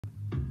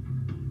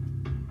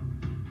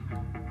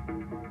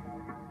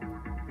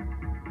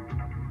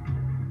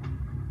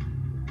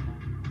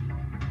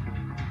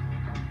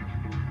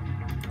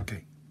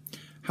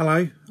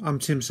Hello, I'm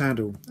Tim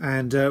Sandle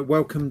and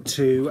welcome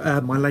to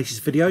my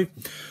latest video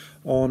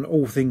on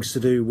all things to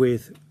do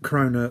with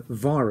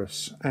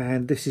coronavirus,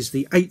 and this is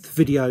the 8th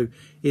video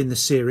in the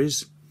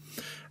series.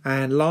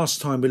 And last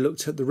time we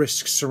looked at the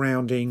risks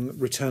surrounding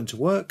return to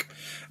work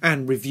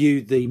and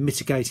reviewed the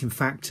mitigating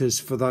factors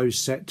for those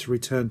set to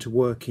return to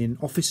work in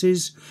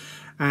offices,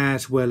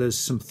 as well as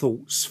some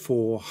thoughts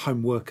for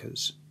home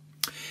workers.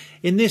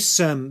 In this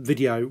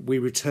video, we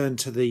return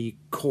to the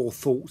core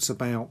thoughts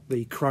about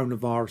the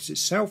coronavirus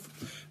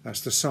itself.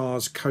 That's the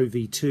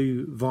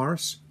SARS-CoV-2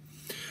 virus.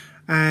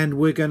 And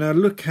we're going to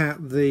look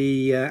at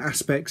the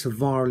aspects of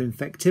viral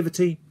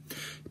infectivity.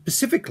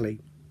 Specifically,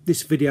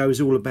 this video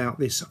is all about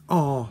this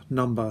R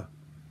number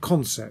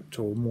concept,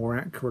 or more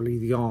accurately,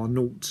 the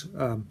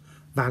R0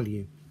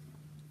 value.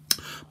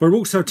 But we'll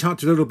also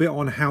touch a little bit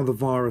on how the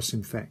virus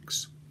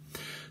infects.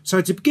 So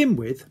to begin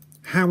with,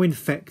 how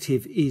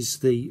infective is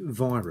the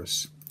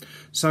virus?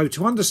 So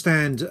to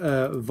understand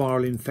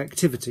viral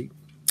infectivity,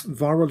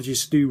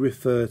 virologists do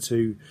refer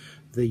to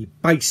the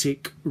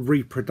basic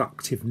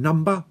reproductive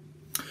number,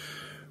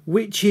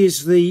 which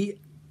is the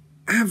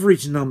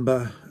average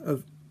number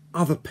of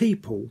other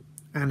people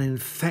an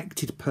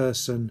infected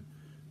person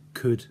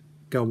could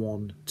go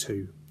on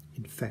to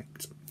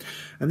infect.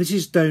 And this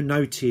is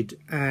denoted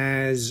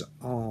as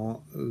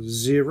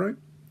R0,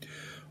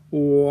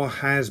 or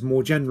has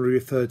more generally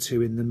referred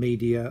to in the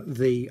media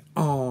the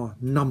R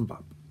number.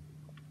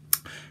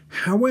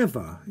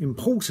 However,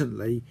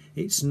 importantly,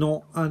 it's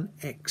not an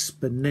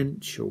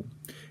exponential.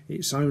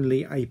 It's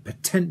only a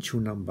potential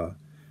number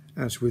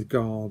as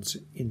regards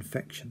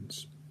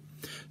infections.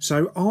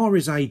 So R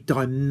is a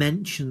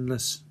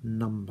dimensionless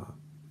number.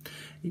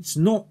 It's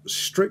not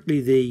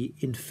strictly the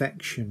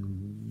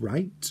infection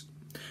rate,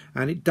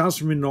 and it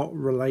does not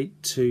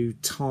relate to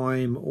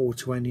time or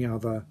to any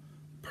other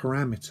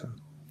parameter.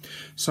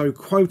 So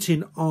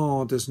quoting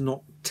R does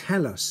not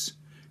tell us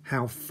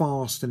how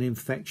fast an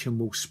infection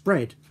will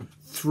spread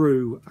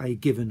through a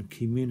given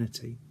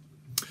community.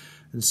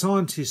 And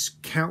scientists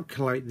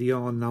calculate the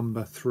R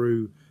number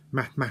through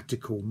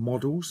mathematical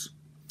models.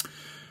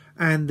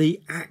 And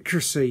the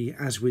accuracy,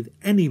 as with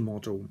any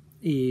model,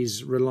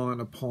 is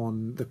reliant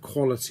upon the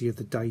quality of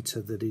the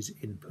data that is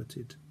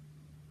inputted.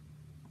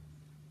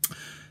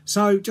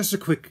 So just a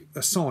quick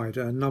aside,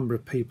 a number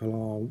of people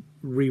are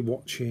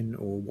rewatching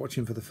or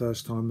watching for the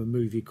first time a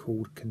movie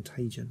called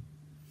Contagion.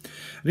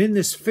 And in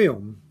this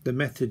film, the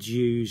methods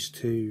used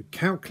to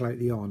calculate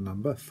the R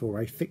number for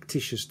a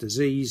fictitious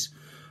disease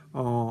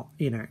are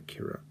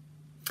inaccurate,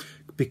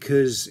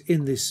 because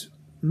in this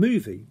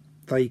movie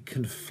they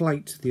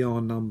conflate the R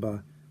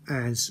number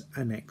as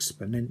an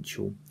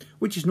exponential,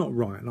 which is not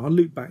right, and I'll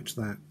loop back to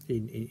that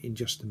in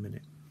just a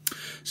minute.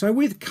 So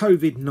with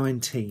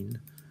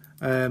COVID-19,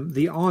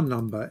 the R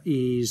number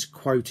is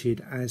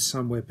quoted as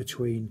somewhere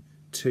between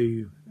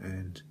 2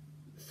 and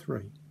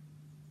 3.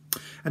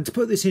 And to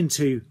put this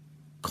into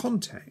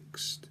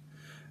context,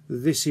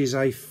 this is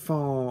a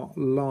far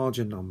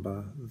larger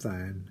number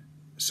than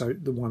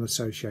the one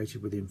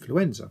associated with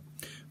influenza,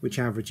 which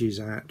averages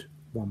at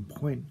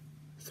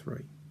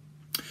 1.3.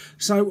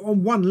 So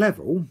on one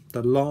level,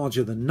 the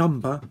larger the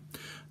number,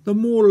 the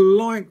more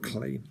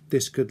likely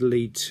this could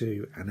lead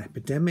to an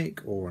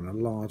epidemic, or on a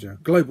larger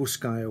global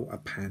scale, a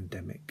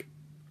pandemic,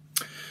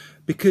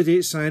 because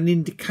it's an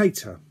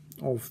indicator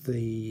of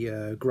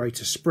the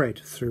greater spread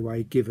through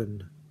a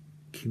given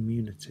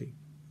community.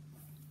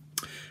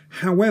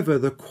 However,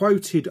 the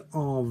quoted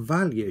R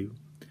value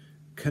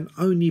can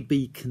only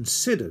be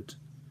considered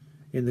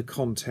in the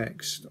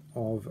context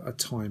of a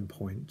time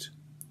point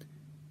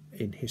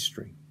in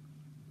history.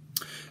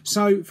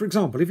 So, for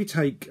example, if you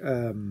take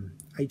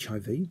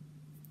HIV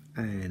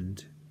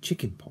and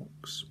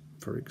chickenpox,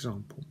 for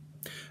example,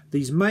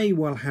 these may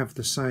well have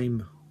the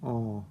same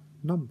R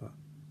number,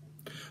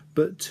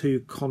 but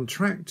to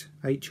contract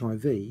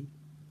HIV,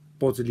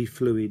 bodily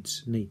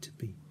fluids need to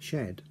be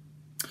shed.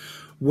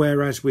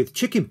 Whereas with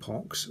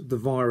chickenpox, the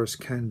virus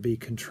can be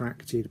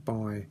contracted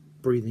by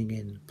breathing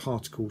in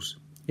particles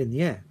in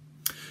the air.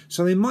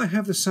 So they might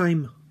have the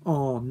same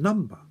R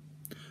number,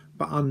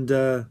 but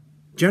under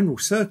general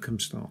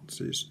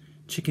circumstances,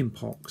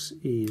 chickenpox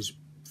is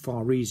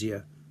far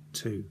easier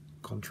to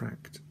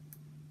contract.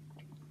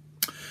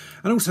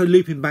 And also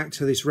looping back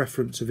to this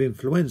reference of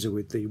influenza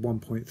with the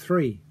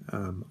 1.3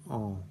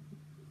 R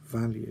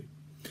value,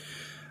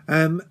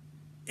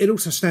 it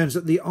also stands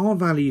that the R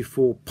value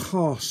for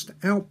past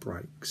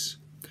outbreaks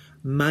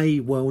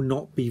may well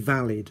not be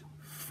valid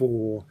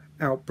for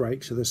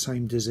outbreaks of the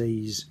same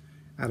disease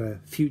at a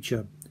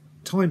future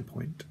time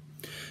point.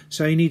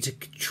 So you need to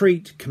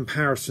treat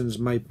comparisons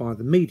made by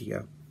the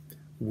media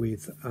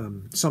with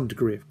some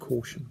degree of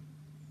caution.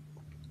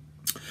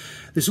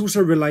 This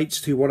also relates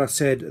to what I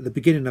said at the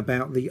beginning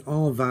about the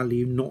R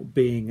value not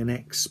being an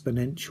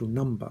exponential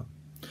number.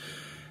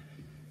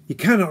 You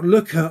cannot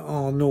look at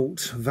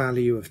R0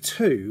 value of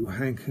 2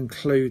 and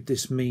conclude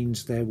this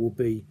means there will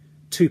be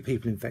 2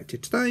 people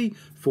infected today,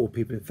 4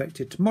 people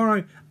infected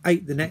tomorrow,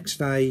 8 the next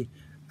day,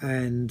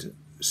 and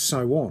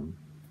so on.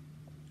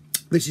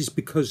 This is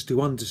because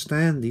to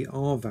understand the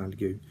R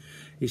value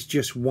is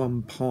just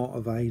one part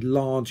of a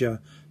larger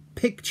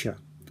picture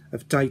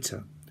of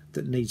data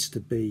that needs to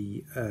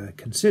be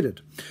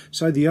considered.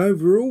 So the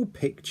overall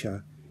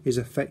picture is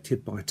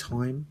affected by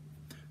time,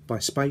 by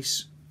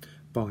space,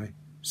 by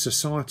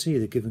society,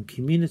 the given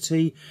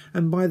community,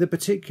 and by the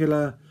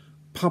particular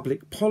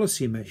public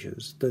policy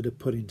measures that are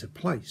put into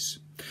place.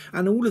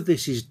 And all of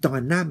this is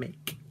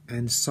dynamic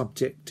and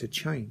subject to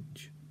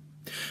change.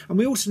 And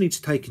we also need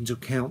to take into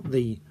account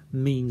the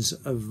means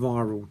of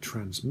viral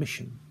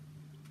transmission.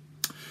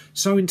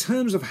 So in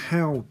terms of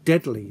how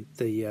deadly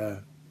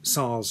the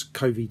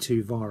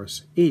SARS-CoV-2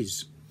 virus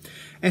is,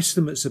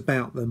 estimates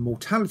about the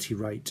mortality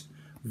rate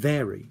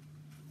vary.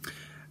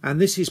 And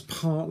this is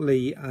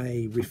partly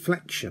a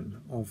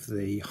reflection of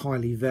the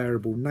highly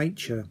variable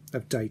nature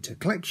of data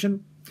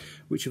collection,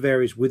 which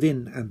varies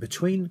within and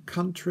between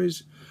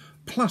countries,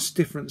 plus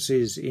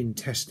differences in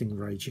testing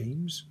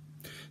regimes.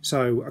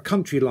 So a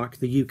country like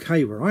the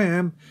UK, where I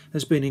am,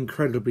 has been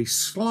incredibly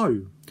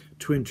slow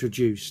to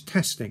introduce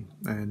testing,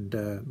 and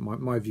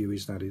my view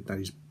is that that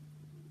is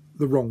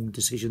the wrong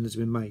decision that's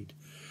been made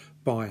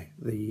by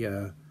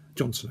the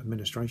Johnson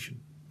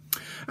administration.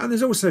 And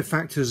there's also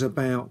factors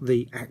about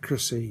the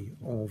accuracy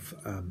of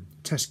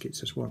test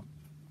kits as well.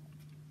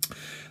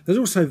 There's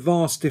also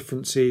vast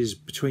differences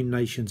between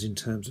nations in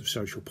terms of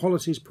social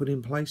policies put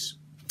in place.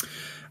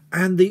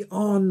 And the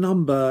R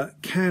number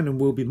can and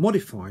will be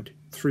modified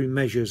through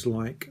measures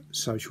like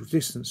social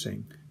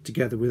distancing,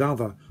 together with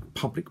other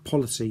public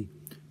policy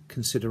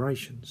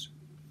considerations.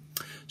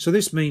 So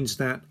this means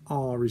that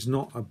R is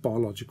not a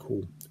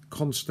biological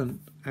constant,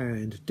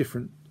 and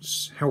different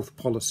health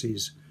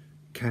policies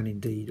can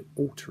indeed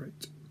alter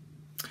it.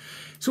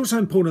 It's also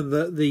important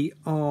that the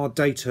R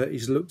data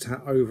is looked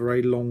at over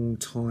a long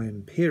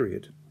time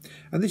period.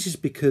 And this is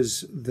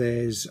because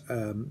there's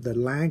the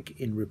lag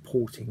in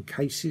reporting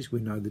cases.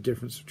 We know the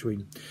difference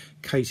between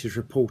cases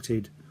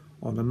reported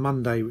on a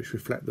Monday, which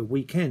reflect the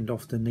weekend,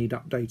 often need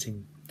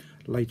updating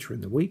later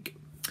in the week.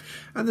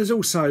 And there's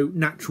also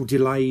natural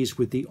delays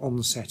with the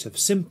onset of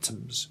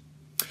symptoms.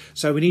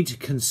 So we need to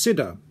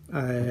consider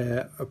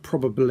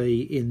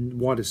probably in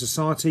wider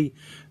society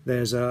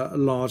there's a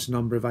large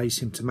number of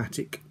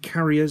asymptomatic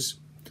carriers.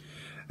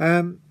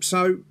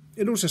 So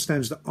it also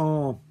stands that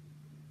R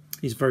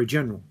is very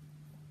general.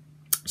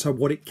 So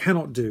what it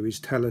cannot do is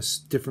tell us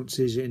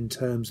differences in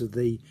terms of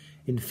the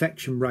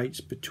infection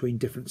rates between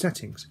different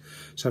settings.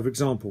 So for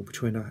example,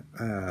 between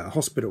a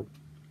hospital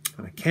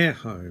and a care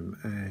home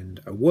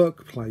and a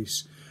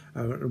workplace,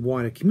 a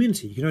wider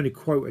community, you can only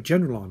quote a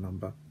general R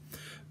number.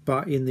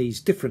 But in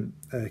these different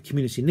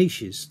community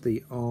niches,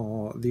 the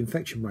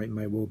infection rate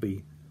may well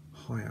be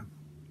higher.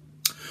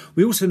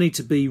 We also need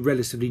to be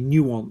relatively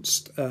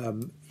nuanced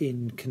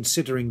in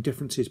considering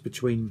differences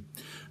between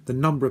the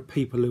number of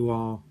people who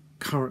are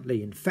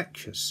currently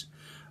infectious,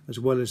 as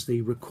well as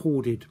the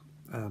recorded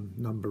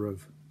number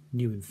of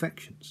new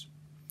infections.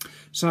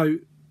 So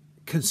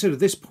consider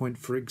this point,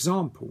 for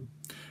example,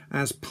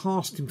 as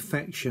past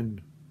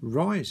infection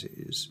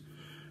rises,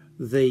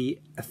 the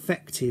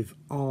effective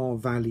R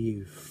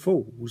value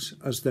falls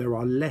as there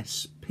are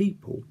less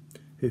people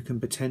who can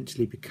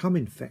potentially become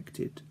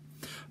infected.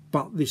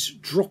 But this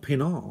drop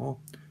in R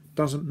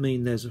doesn't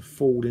mean there's a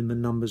fall in the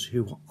numbers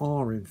who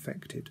are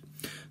infected.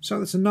 So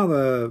that's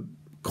another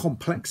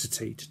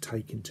complexity to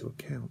take into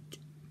account.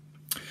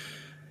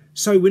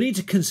 So we need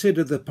to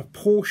consider the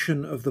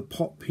proportion of the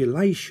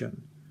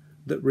population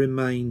that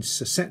remains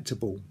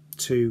susceptible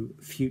to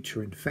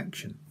future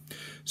infection.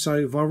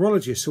 So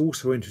virologists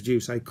also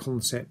introduce a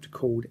concept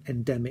called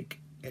endemic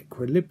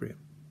equilibrium,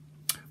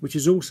 which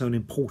is also an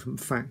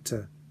important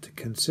factor to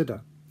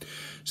consider.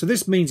 So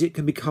this means it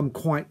can become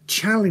quite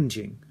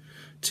challenging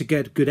to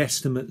get good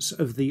estimates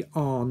of the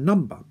R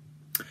number,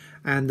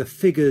 and the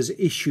figures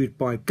issued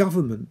by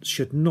governments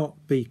should not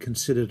be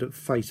considered at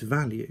face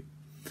value.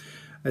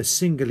 As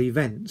single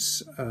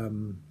events,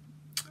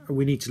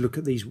 we need to look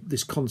at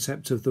this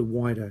concept of the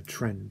wider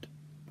trend.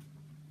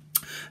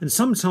 And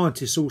some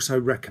scientists also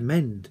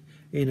recommend,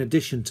 in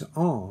addition to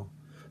R,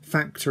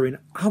 factor in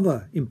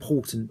other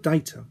important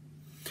data,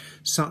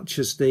 such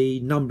as the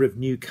number of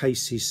new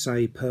cases,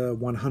 say, per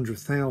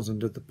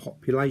 100,000 of the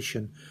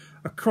population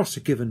across a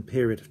given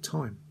period of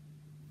time.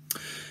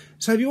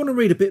 So if you want to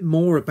read a bit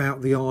more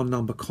about the R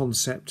number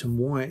concept and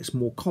why it's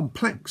more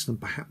complex than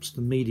perhaps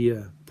the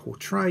media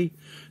portray,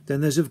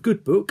 then there's a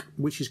good book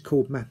which is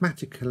called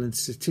Mathematical and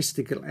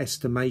Statistical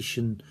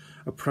Estimation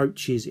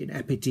Approaches in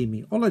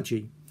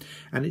Epidemiology,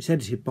 and it's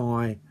edited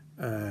by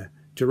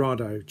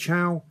Gerardo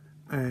Chow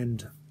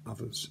and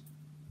others.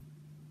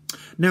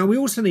 Now we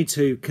also need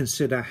to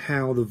consider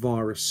how the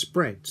virus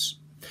spreads.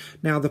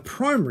 Now the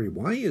primary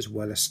way, as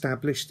well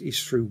established,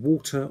 is through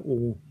water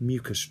or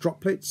mucus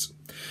droplets,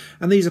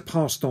 and these are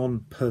passed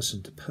on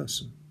person to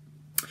person.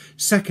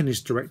 Second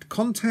is direct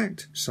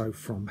contact, so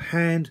from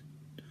hand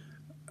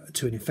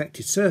to an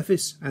infected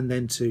surface and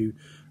then to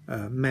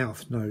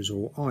mouth, nose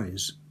or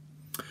eyes.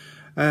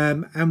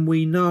 And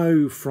we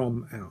know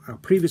from our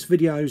previous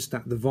videos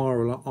that the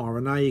viral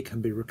RNA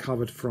can be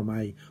recovered from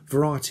a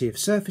variety of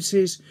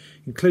surfaces,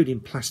 including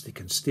plastic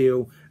and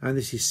steel, and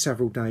this is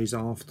several days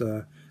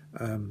after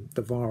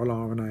the viral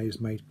RNA has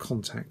made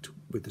contact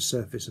with the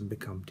surface and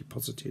become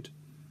deposited.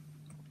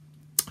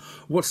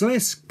 What's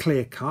less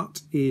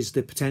clear-cut is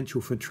the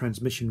potential for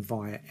transmission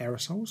via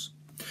aerosols.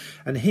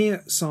 And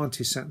here,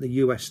 scientists at the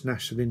US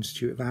National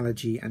Institute of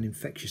Allergy and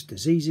Infectious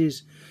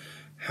Diseases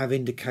have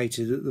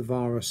indicated that the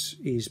virus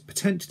is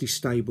potentially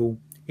stable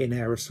in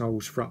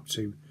aerosols for up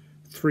to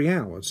 3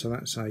 hours. So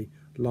that's a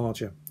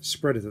larger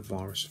spread of the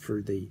virus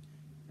through the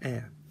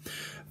air.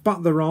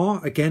 But there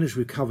are, again, as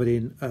we've covered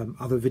in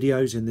other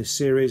videos in this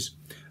series,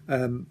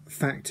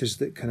 factors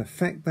that can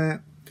affect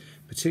that,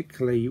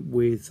 particularly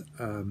with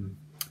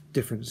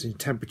difference in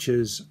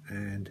temperatures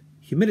and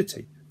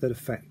humidity that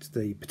affect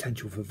the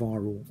potential for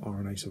viral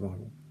RNA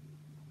survival.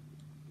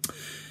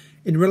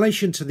 In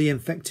relation to the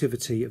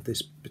infectivity of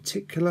this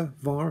particular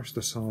virus,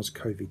 the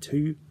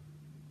SARS-CoV-2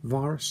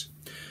 virus,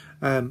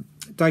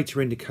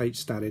 data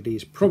indicates that it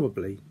is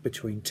probably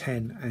between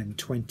 10 and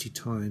 20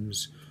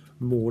 times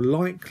more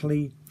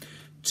likely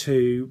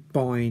to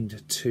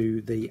bind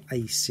to the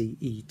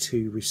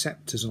ACE2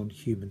 receptors on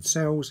human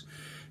cells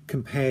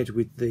compared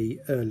with the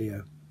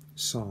earlier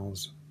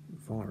SARS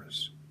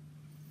virus.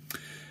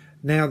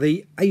 Now,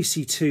 the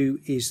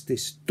ACE2 is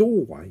this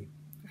doorway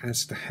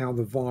as to how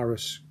the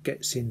virus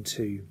gets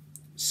into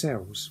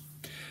cells.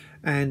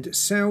 And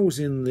cells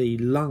in the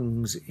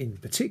lungs in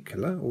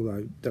particular,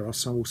 although there are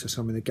also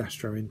some in the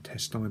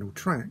gastrointestinal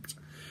tract,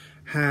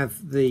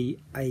 have the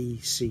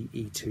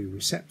ACE2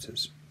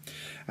 receptors.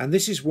 And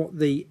this is what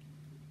the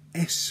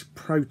S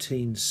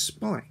protein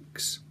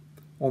spikes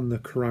on the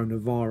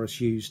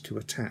coronavirus use to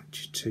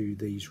attach to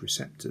these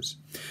receptors.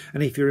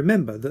 And if you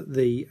remember that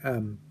the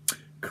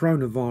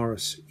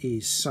coronavirus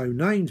is so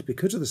named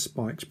because of the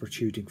spikes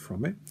protruding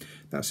from it.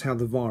 That's how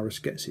the virus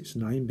gets its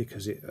name,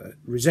 because it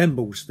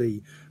resembles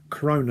the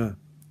corona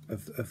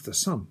of the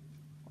sun.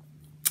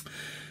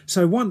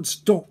 So once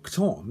docked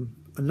on,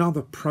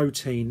 another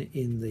protein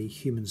in the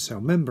human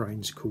cell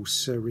membranes called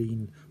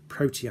serine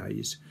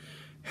protease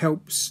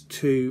helps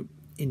to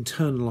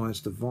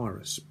internalise the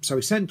virus. So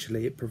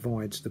essentially it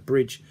provides the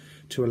bridge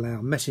to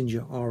allow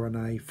messenger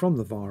RNA from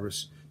the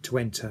virus to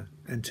enter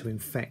and to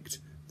infect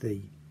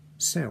the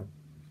cell.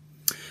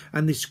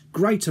 And this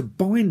greater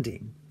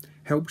binding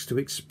helps to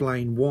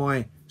explain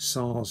why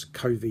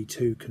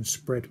SARS-CoV-2 can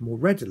spread more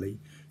readily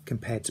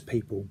compared to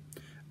people,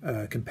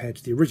 compared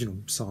to the original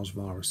SARS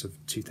virus of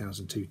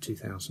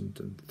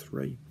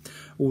 2002-2003,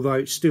 although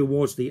it still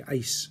was the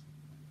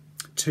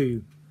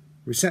ACE2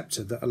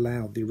 receptor that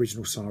allowed the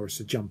original SARS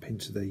to jump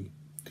into the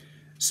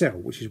cell,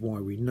 which is why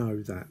we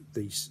know that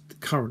the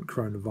current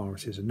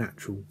coronavirus is a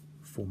natural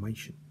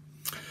formation.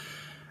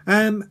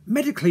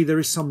 Medically, there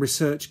is some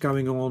research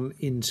going on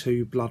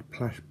into blood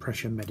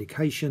pressure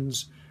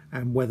medications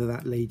and whether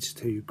that leads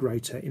to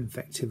greater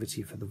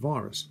infectivity for the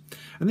virus.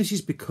 And this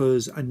is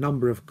because a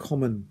number of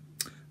common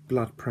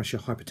blood pressure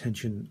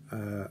hypertension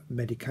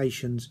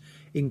medications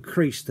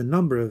increase the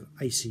number of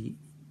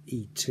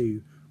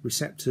ACE2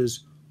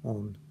 receptors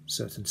on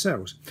certain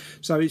cells.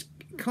 So it's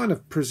kind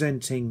of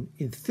presenting,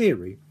 in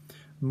theory,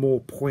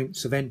 more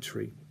points of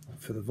entry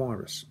for the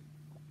virus.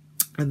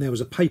 And there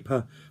was a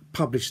paper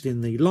published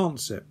in the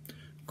Lancet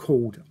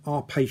called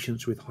 "Are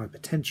Patients with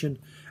Hypertension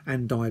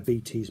and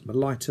Diabetes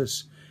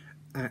Mellitus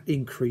at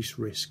Increased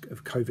Risk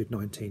of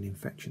COVID-19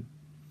 Infection?"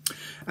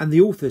 And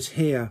the authors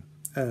here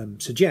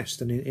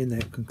suggest, and in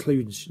their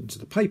conclusion to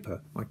the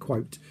paper, I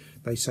quote,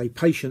 they say,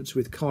 "Patients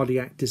with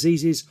cardiac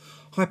diseases,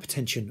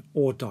 hypertension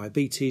or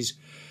diabetes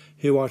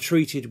who are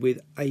treated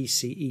with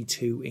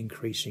ACE2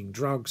 increasing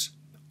drugs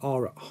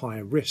are at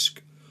higher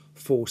risk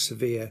for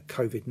severe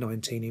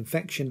COVID-19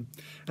 infection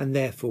and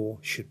therefore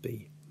should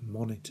be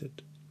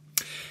monitored."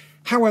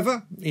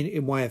 However,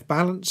 in way of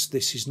balance,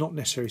 this is not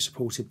necessarily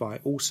supported by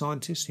all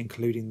scientists,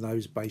 including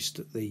those based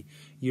at the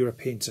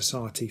European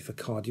Society for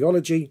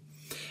Cardiology,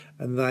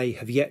 and they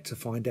have yet to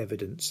find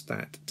evidence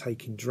that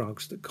taking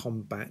drugs that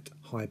combat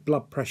high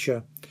blood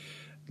pressure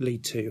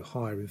lead to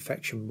higher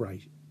infection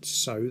rates.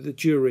 So the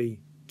jury,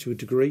 to a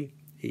degree,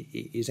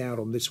 is out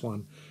on this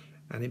one,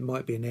 and it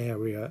might be an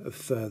area of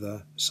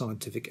further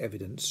scientific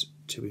evidence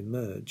to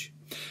emerge.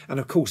 And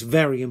of course,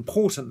 very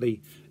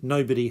importantly,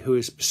 nobody who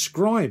is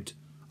prescribed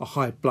a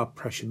high blood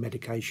pressure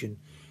medication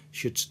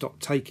should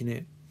stop taking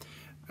it,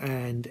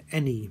 and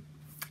any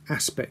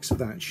aspects of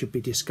that should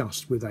be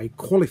discussed with a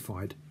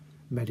qualified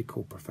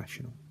medical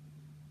professional.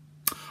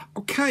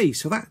 Okay,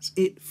 so that's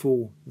it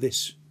for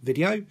this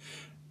video.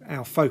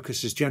 Our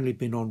focus has generally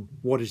been on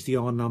what is the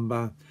R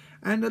number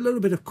and a little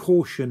bit of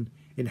caution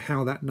in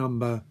how that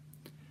number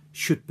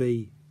should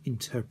be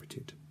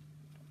interpreted.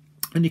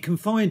 And you can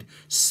find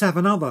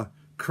 7 other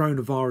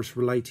coronavirus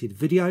related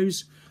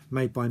videos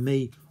made by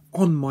me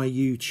on my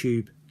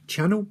YouTube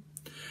channel,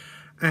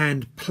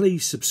 and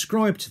please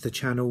subscribe to the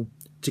channel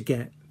to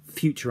get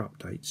future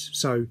updates.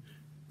 So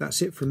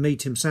that's it from me,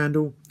 Tim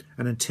Sandle,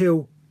 and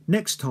until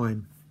next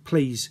time,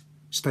 please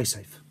stay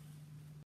safe.